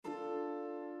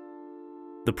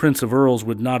The Prince of Earls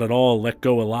would not at all let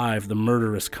go alive the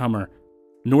murderous comer,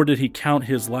 nor did he count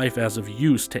his life as of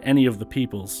use to any of the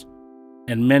peoples,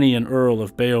 and many an Earl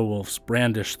of Beowulf's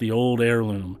brandished the old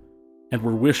heirloom, and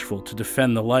were wishful to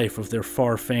defend the life of their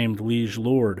far-famed liege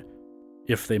lord,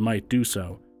 if they might do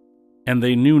so. And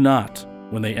they knew not,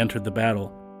 when they entered the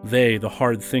battle, they, the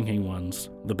hard-thinking ones,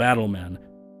 the battle-men,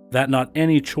 that not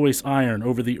any choice iron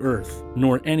over the earth,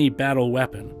 nor any battle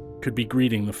weapon, could be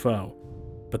greeting the foe,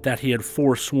 but that he had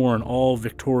forsworn all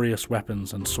victorious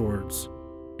weapons and swords.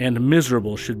 And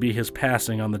miserable should be his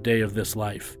passing on the day of this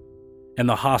life, and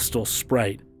the hostile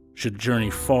sprite should journey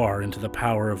far into the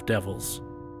power of devils.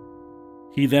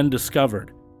 He then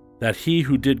discovered that he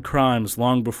who did crimes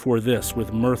long before this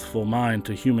with mirthful mind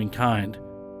to humankind,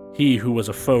 he who was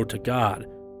a foe to God,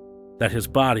 that his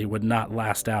body would not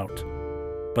last out,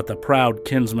 but the proud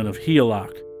kinsman of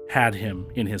Heolach had him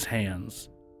in his hands.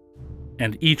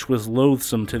 And each was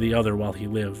loathsome to the other while he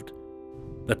lived.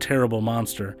 The terrible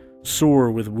monster,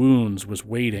 sore with wounds, was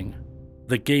waiting.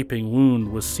 The gaping wound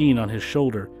was seen on his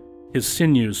shoulder, his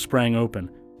sinews sprang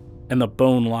open, and the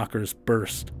bone lockers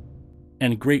burst,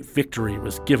 and great victory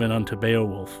was given unto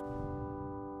Beowulf.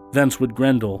 Thence would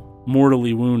Grendel,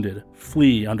 mortally wounded,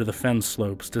 flee under the fen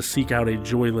slopes to seek out a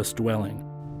joyless dwelling.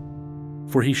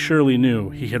 For he surely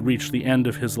knew he had reached the end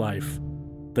of his life,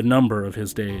 the number of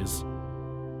his days.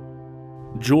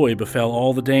 Joy befell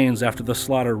all the Danes after the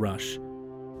slaughter rush,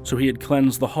 so he had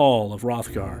cleansed the hall of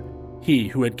Hrothgar, he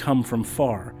who had come from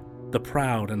far, the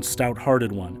proud and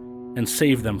stout-hearted one, and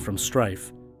saved them from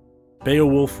strife.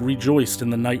 Beowulf rejoiced in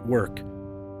the night work,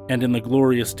 and in the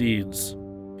glorious deeds.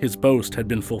 His boast had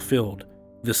been fulfilled,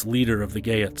 this leader of the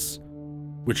Geats,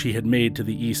 which he had made to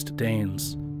the East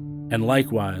Danes, and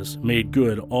likewise made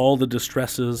good all the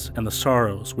distresses and the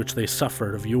sorrows which they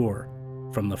suffered of yore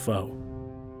from the foe,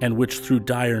 and which through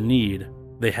dire need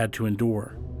they had to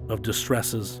endure, of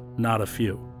distresses not a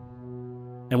few.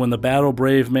 And when the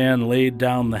battle-brave man laid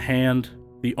down the hand,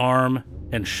 the arm,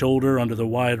 and shoulder under the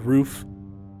wide roof,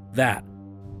 that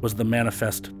was the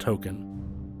manifest token.